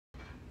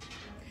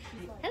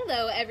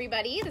Hello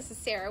everybody, this is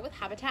Sarah with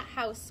Habitat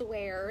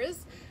Housewares.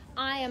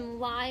 I am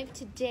live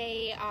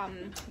today,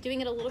 doing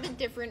it a little bit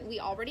different. We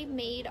already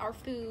made our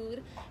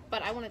food,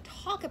 but I want to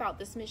talk about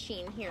this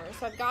machine here.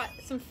 So I've got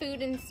some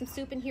food and some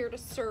soup in here to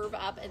serve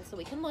up, and so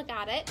we can look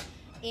at it,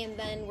 and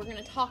then we're going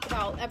to talk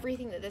about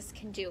everything that this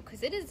can do,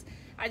 because it is,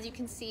 as you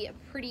can see, a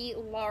pretty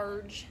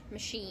large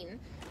machine.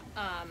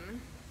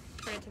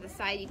 Turn it to the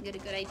side, you can get a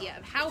good idea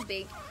of how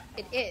big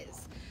it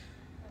is.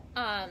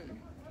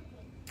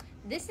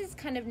 This is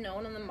kind of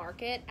known on the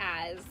market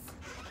as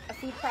a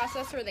food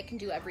processor that can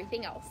do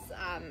everything else.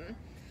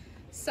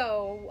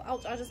 So I'll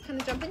just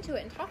kind of jump into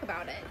it and talk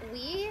about it.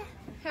 We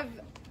have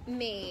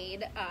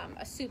made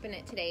a soup in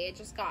it today.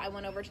 I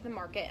went over to the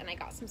market and I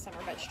got some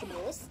summer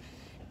vegetables,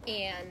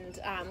 and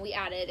we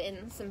added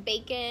in some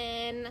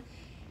bacon.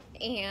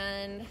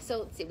 And so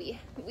let's see,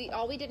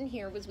 all we did in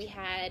here was we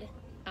had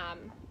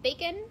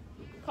bacon,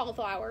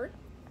 cauliflower,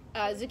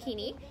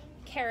 zucchini,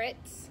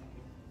 carrots,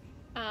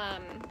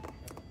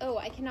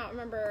 I cannot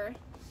remember,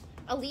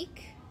 a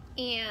leek,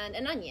 and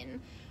an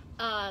onion,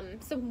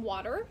 some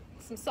water,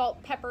 some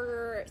salt,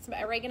 pepper, some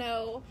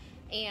oregano,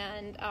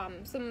 and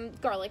some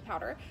garlic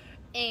powder,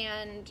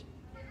 and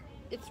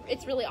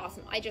it's really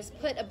awesome. I just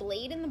put a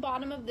blade in the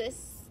bottom of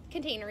this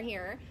container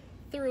here,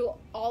 threw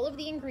all of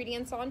the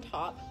ingredients on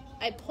top.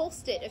 I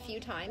pulsed it a few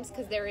times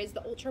because there is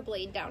the Ultra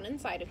Blade down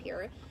inside of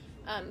here.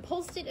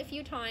 Pulsed it a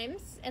few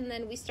times, and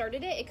then we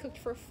started it. It cooked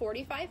for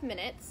 45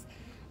 minutes,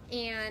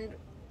 and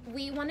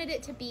we wanted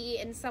it to be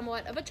in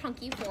somewhat of a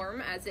chunky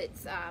form, as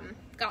it's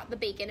got the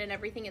bacon and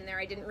everything in there.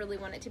 I didn't really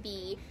want it to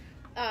be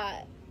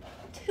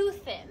too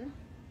thin.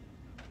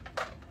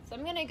 So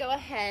I'm gonna go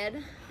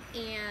ahead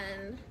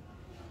and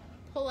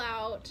pull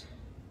out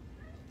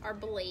our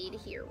blade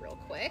here real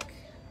quick.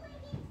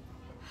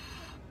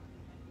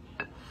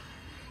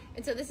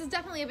 And so this is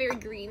definitely a very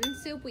green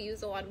soup. We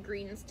use a lot of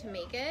greens to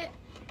make it,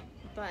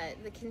 but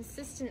the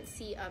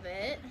consistency of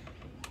it,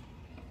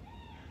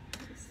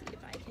 let's see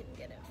if I can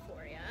get it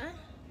for you.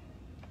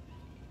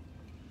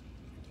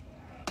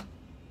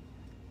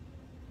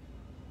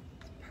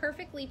 It's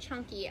perfectly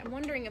chunky. I'm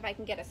wondering if I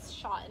can get a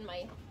shot in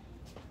my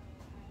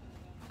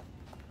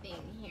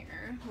thing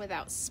here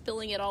without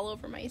spilling it all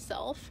over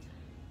myself.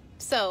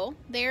 So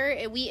there,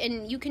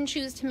 and you can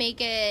choose to make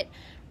it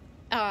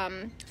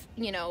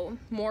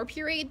more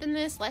pureed than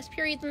this, less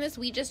pureed than this.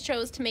 We just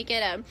chose to make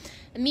it a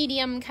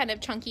medium kind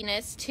of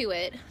chunkiness to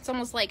it. It's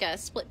almost like a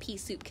split pea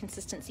soup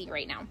consistency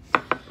right now.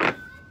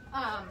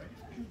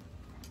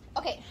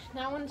 Okay,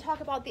 now I want to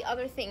talk about the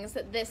other things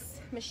that this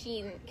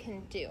machine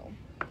can do.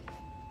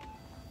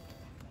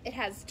 It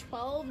has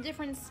 12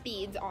 different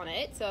speeds on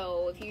it,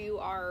 so if you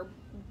are,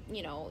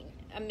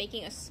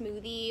 making a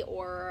smoothie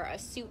or a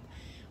soup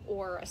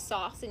or a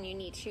sauce and you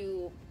need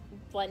to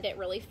blend it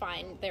really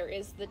fine, there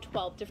is the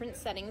 12 different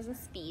settings and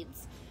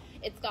speeds.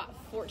 It's got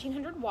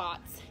 1400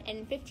 watts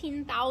and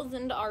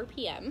 15,000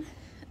 RPM.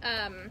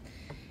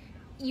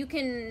 You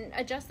can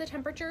adjust the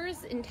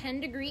temperatures in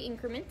 10-degree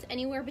increments,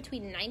 anywhere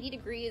between 90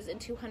 degrees and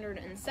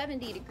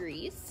 270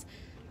 degrees.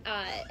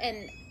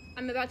 And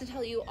I'm about to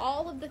tell you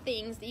all of the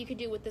things that you could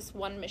do with this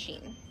one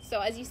machine. So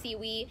as you see,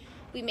 we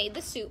made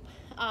the soup.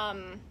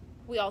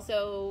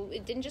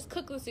 It didn't just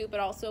cook the soup, it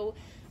also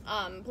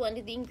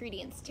blended the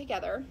ingredients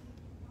together.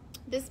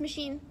 This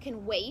machine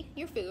can weigh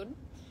your food,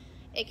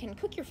 it can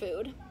cook your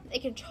food,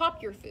 it can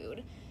chop your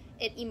food,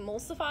 it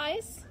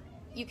emulsifies,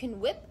 you can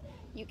whip,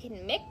 you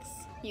can mix,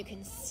 you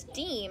can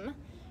steam,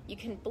 you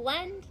can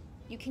blend,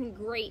 you can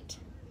grate,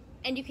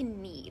 and you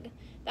can knead.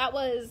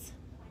 It's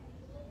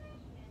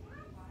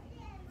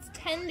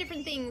 10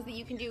 different things that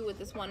you can do with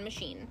this one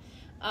machine.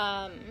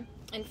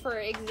 And for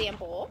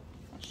example,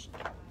 let's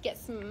get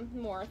some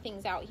more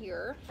things out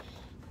here.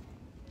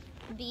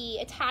 The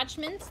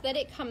attachments that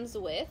it comes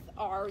with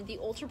are the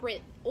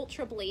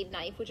Ultra Blade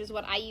knife, which is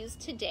what I use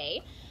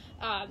today.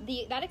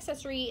 That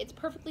accessory, it's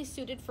perfectly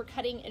suited for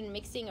cutting and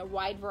mixing a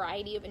wide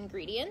variety of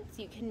ingredients.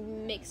 You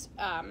can mix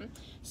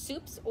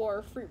soups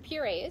or fruit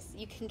purees.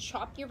 You can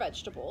chop your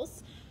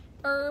vegetables,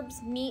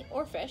 herbs, meat,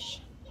 or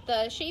fish.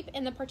 The shape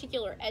and the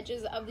particular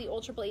edges of the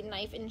Ultra Blade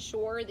knife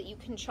ensure that you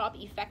can chop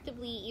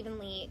effectively,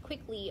 evenly,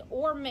 quickly,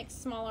 or mix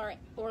smaller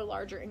or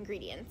larger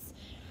ingredients.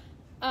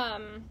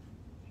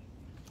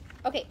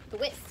 Okay, the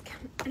whisk.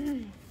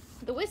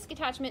 The whisk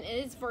attachment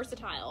is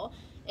versatile.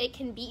 It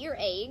can beat your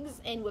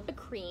eggs and whip a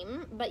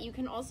cream, but you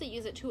can also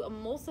use it to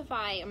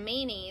emulsify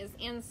mayonnaise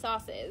and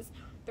sauces.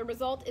 The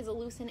result is a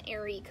loose and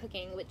airy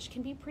cooking, which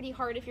can be pretty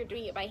hard if you're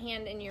doing it by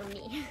hand and you're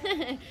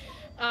me.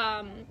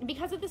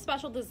 Because of the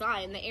special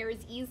design, the air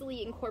is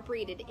easily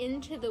incorporated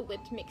into the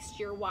whipped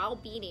mixture while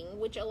beating,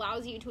 which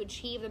allows you to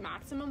achieve the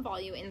maximum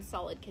volume and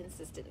solid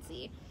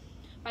consistency.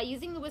 By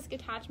using the whisk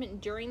attachment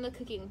during the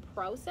cooking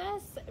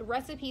process,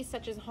 recipes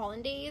such as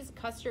hollandaise,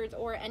 custards,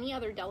 or any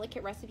other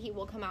delicate recipe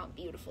will come out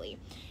beautifully.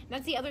 And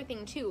that's the other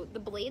thing too. The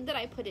blade that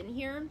I put in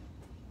here,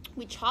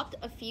 we chopped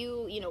a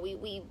few,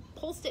 we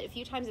pulsed it a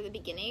few times at the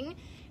beginning,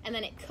 and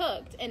then it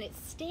cooked, and it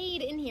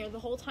stayed in here the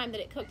whole time that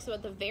it cooked. So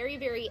at the very,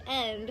 very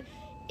end,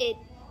 it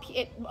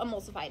it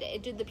emulsified it.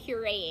 It did the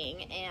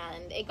pureeing,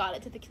 and it got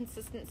it to the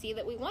consistency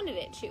that we wanted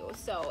it to.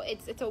 So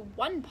it's a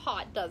one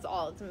pot does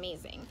all. It's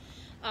amazing.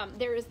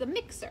 There is the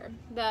mixer.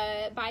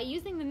 By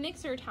using the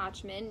mixer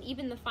attachment,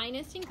 even the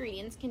finest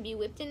ingredients can be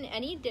whipped in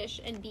any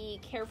dish and be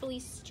carefully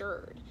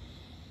stirred.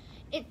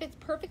 It fits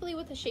perfectly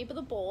with the shape of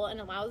the bowl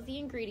and allows the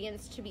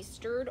ingredients to be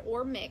stirred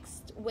or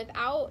mixed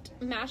without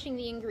mashing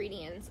the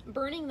ingredients,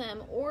 burning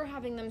them, or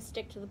having them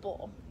stick to the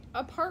bowl.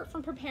 Apart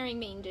from preparing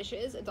main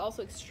dishes, it's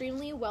also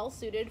extremely well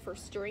suited for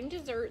stirring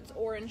desserts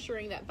or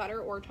ensuring that butter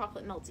or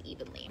chocolate melts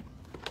evenly.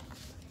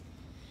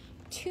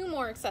 2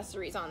 more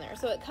accessories on there.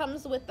 So it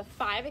comes with the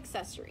 5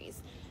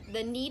 accessories.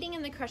 The kneading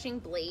and the crushing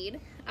blade.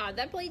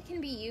 That blade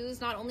can be used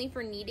not only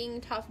for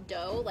kneading tough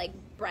dough like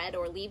bread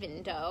or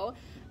leaven dough.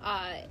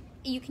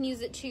 You can use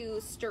it to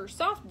stir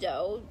soft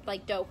dough,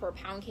 like dough for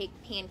pound cake,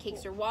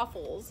 pancakes, or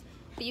waffles.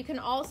 But you can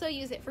also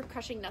use it for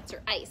crushing nuts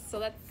or ice.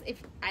 So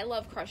I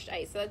love crushed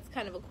ice, so that's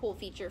kind of a cool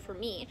feature for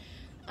me.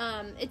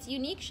 Its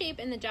unique shape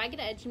and the jagged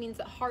edge means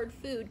that hard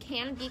food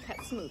can be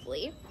cut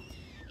smoothly.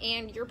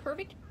 And your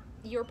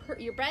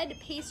bread,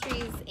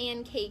 pastries,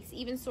 and cakes,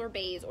 even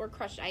sorbets or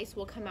crushed ice,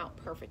 will come out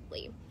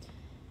perfectly.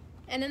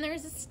 And then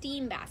there's a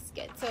steam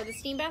basket. So the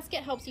steam basket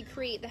helps you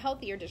create the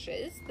healthier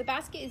dishes. The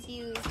basket is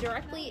used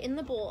directly in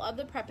the bowl of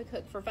the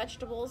prep-a-cook for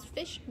vegetables,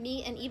 fish,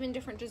 meat, and even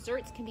different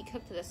desserts can be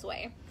cooked this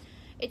way.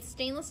 Its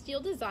stainless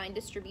steel design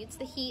distributes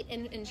the heat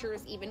and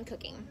ensures even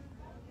cooking.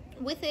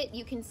 With it,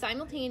 you can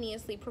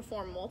simultaneously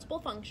perform multiple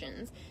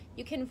functions.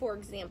 You can, for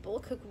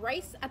example, cook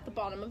rice at the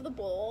bottom of the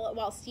bowl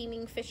while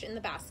steaming fish in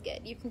the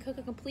basket. You can cook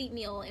a complete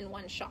meal in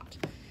one shot.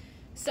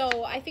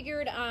 So I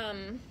figured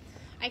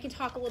I can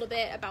talk a little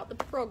bit about the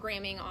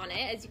programming on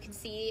it. As you can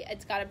see,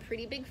 it's got a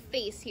pretty big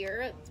face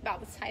here. It's about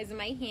the size of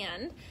my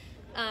hand.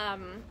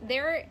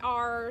 There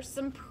are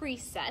some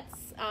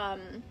presets.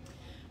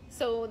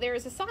 So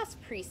there's a sauce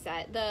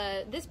preset.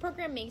 This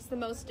program makes the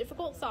most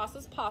difficult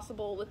sauces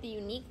possible with the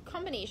unique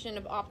combination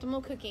of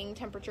optimal cooking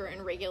temperature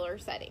and regular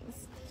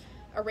settings,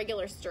 or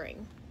regular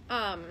stirring.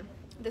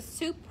 The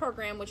soup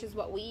program, which is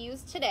what we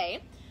use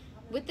today.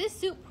 With this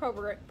soup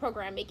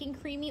program, making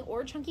creamy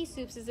or chunky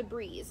soups is a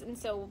breeze. And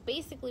so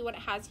basically what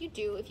it has you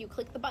do, if you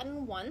click the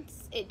button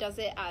once, it does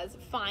it as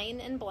fine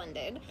and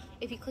blended.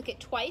 If you click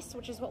it twice,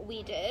 which is what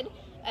we did,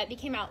 it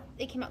came out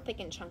thick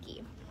and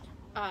chunky.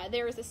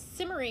 There is a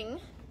simmering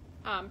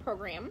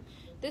program.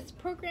 This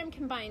program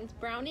combines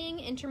browning,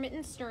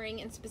 intermittent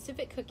stirring, and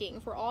specific cooking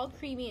for all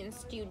creamy and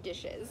stewed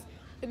dishes.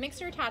 The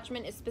mixer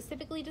attachment is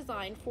specifically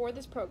designed for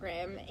this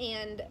program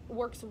and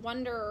works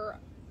wonder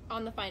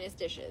on the finest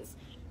dishes.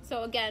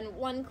 So again,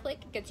 1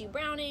 click gets you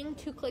browning,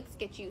 2 clicks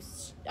get you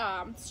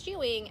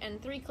stewing,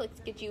 and 3 clicks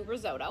get you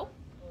risotto.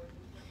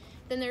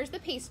 Then there's the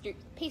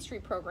pastry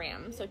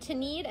program. So to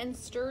knead and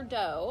stir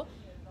dough,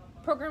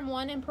 Program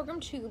 1 and Program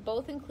 2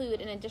 both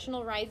include an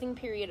additional rising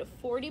period of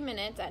 40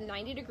 minutes at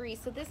 90 degrees.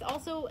 So this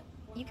also,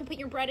 you can put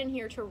your bread in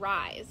here to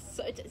rise.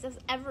 So it does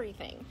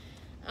everything.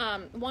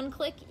 1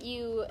 click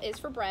is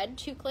for bread,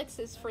 2 clicks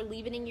is for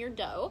leavening your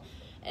dough,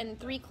 and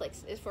 3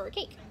 clicks is for a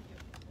cake.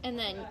 And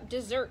then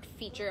dessert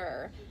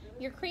feature.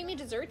 Your creamy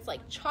desserts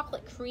like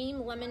chocolate cream,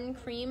 lemon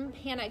cream,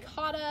 panna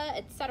cotta,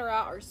 etc.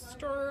 are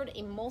stirred,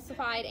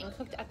 emulsified, and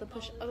cooked at the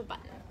push of a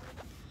button.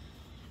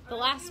 The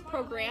last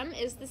program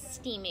is the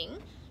steaming.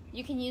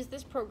 You can use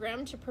this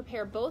program to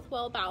prepare both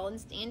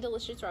well-balanced and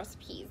delicious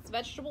recipes.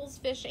 Vegetables,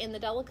 fish, and the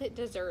delicate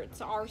desserts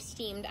are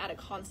steamed at a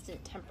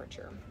constant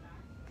temperature.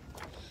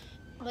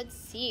 Let's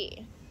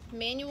see.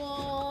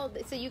 Manual.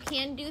 So you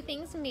can do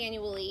things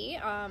manually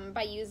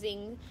by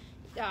using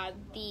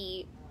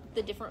the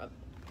different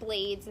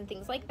blades and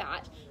things like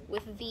that.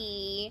 With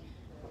the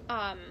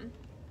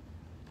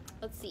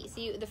let's see.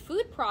 So the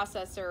food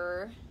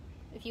processor.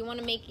 If you want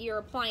to make your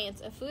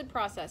appliance a food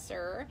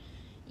processor,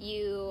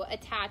 you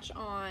attach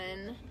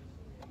on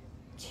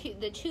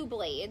the 2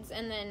 blades,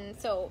 and then,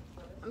 so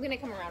I'm going to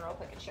come around real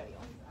quick and show you.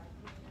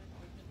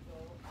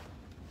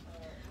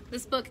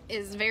 This book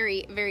is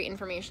very, very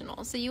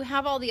informational. So you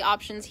have all the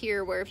options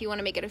here where if you want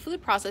to make it a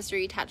food processor,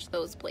 you attach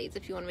those blades.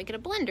 If you want to make it a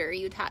blender,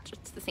 you attach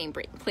it's the same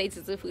blades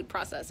as a food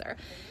processor.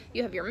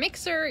 You have your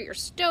mixer, your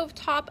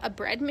stovetop, a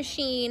bread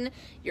machine,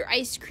 your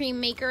ice cream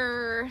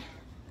maker.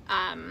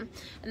 And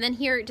then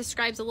here it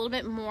describes a little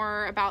bit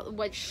more about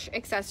which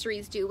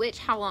accessories do which,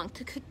 how long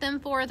to cook them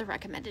for, the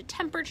recommended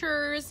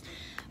temperatures.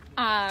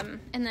 And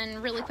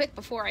then really quick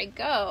before I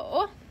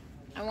go,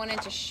 I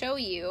wanted to show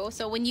you,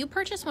 so when you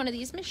purchase one of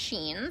these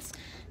machines,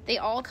 they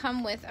all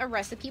come with a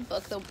recipe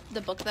book,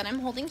 the book that I'm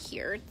holding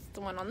here, it's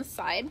the one on the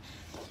side.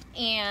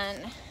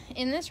 And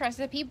in this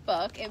recipe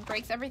book, it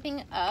breaks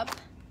everything up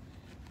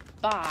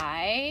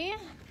by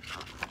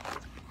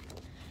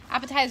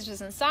appetizers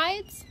and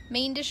sides,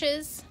 main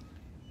dishes,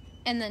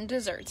 and then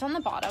desserts on the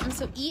bottom.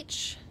 So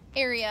each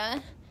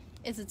area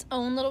is its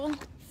own little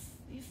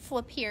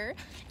flip here,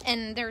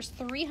 and there's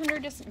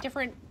 300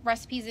 different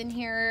recipes in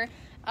here.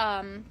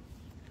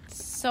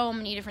 So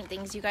many different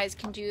things you guys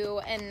can do,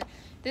 and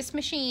this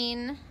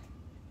machine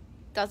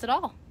does it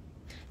all.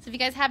 So if you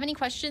guys have any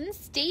questions,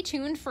 stay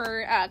tuned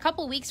for a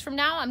couple weeks from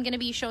now. I'm going to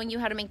be showing you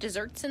how to make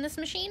desserts in this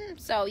machine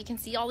so you can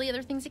see all the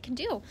other things it can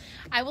do.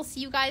 I will see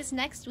you guys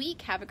next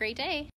week. Have a great day.